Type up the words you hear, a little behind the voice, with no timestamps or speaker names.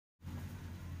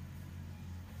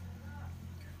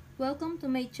Welcome to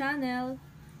my channel.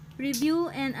 Review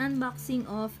and unboxing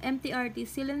of Mtrt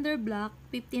cylinder block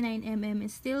 59mm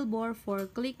steel bore for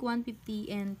click 150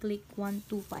 and click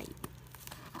 125.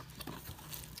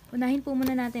 Unahin po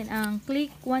muna natin ang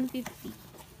click 150.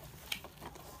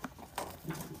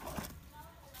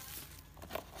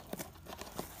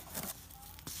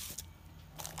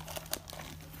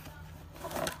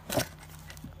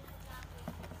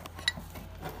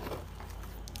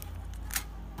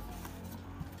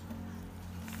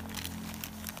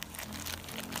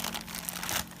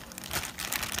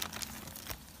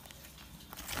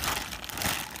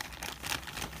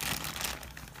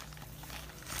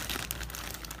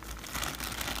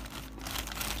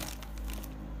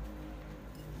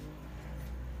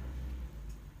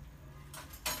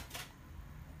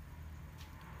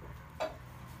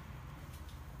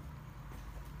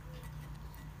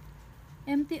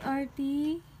 Mtrt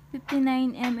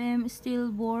 59mm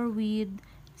steel bore with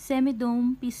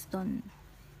semi-dome piston.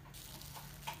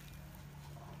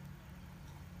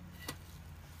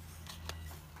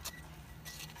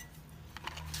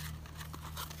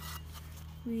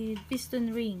 With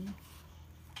piston ring.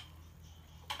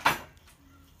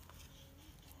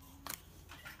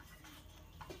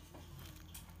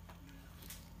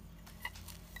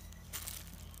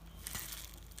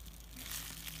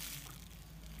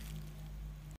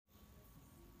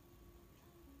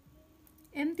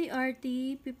 Mtrt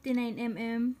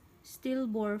 59mm steel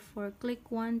bore for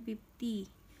click 150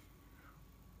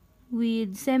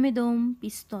 with semi-dome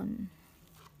piston.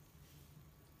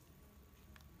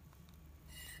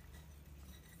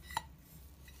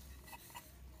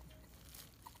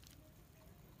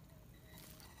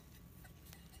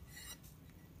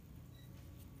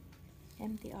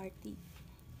 Mtrt.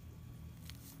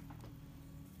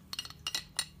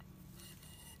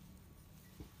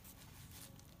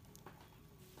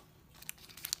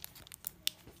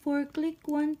 For click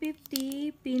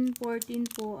 150, pin 14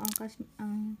 po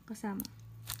ang kasama.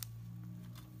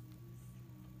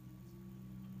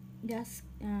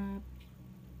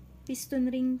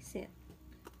 Piston ring set.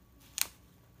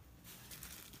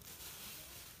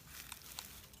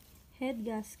 Head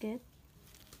gasket.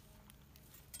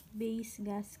 Base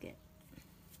gasket.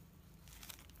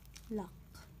 Lock.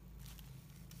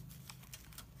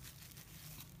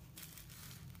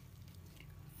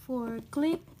 For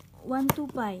click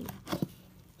 125,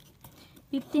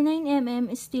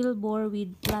 59mm steel bore with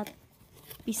flat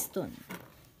piston.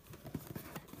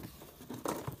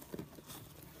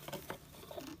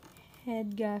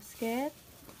 Head gasket,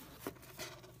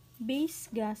 base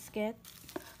gasket,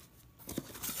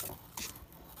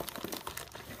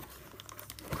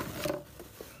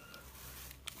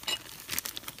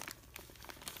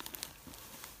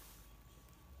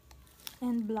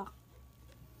 and block.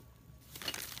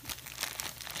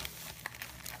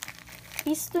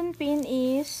 Piston pin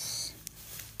is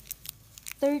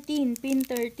 13, pin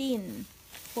 13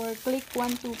 for click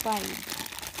 125.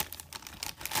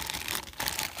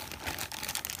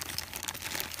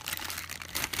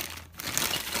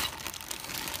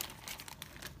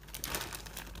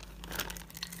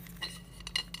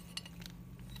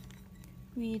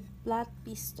 With flat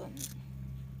piston.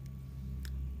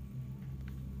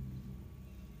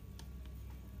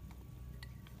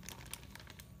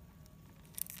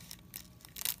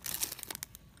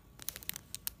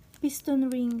 Piston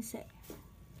ring set.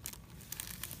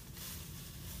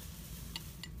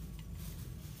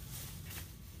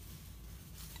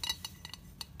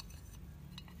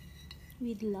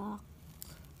 With lock.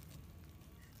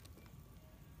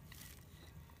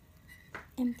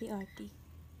 Mtrt.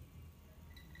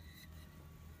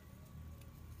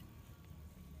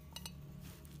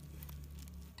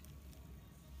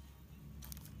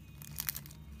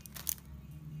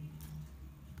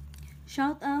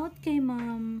 Shout out kay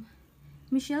Ma'am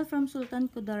Michelle from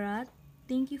Sultan Kudarat.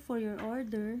 Thank you for your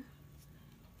order.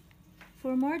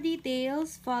 For more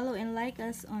details, follow and like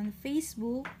us on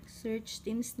Facebook. Search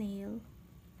Team Snail.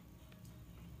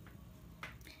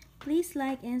 Please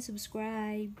like and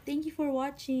subscribe. Thank you for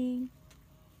watching.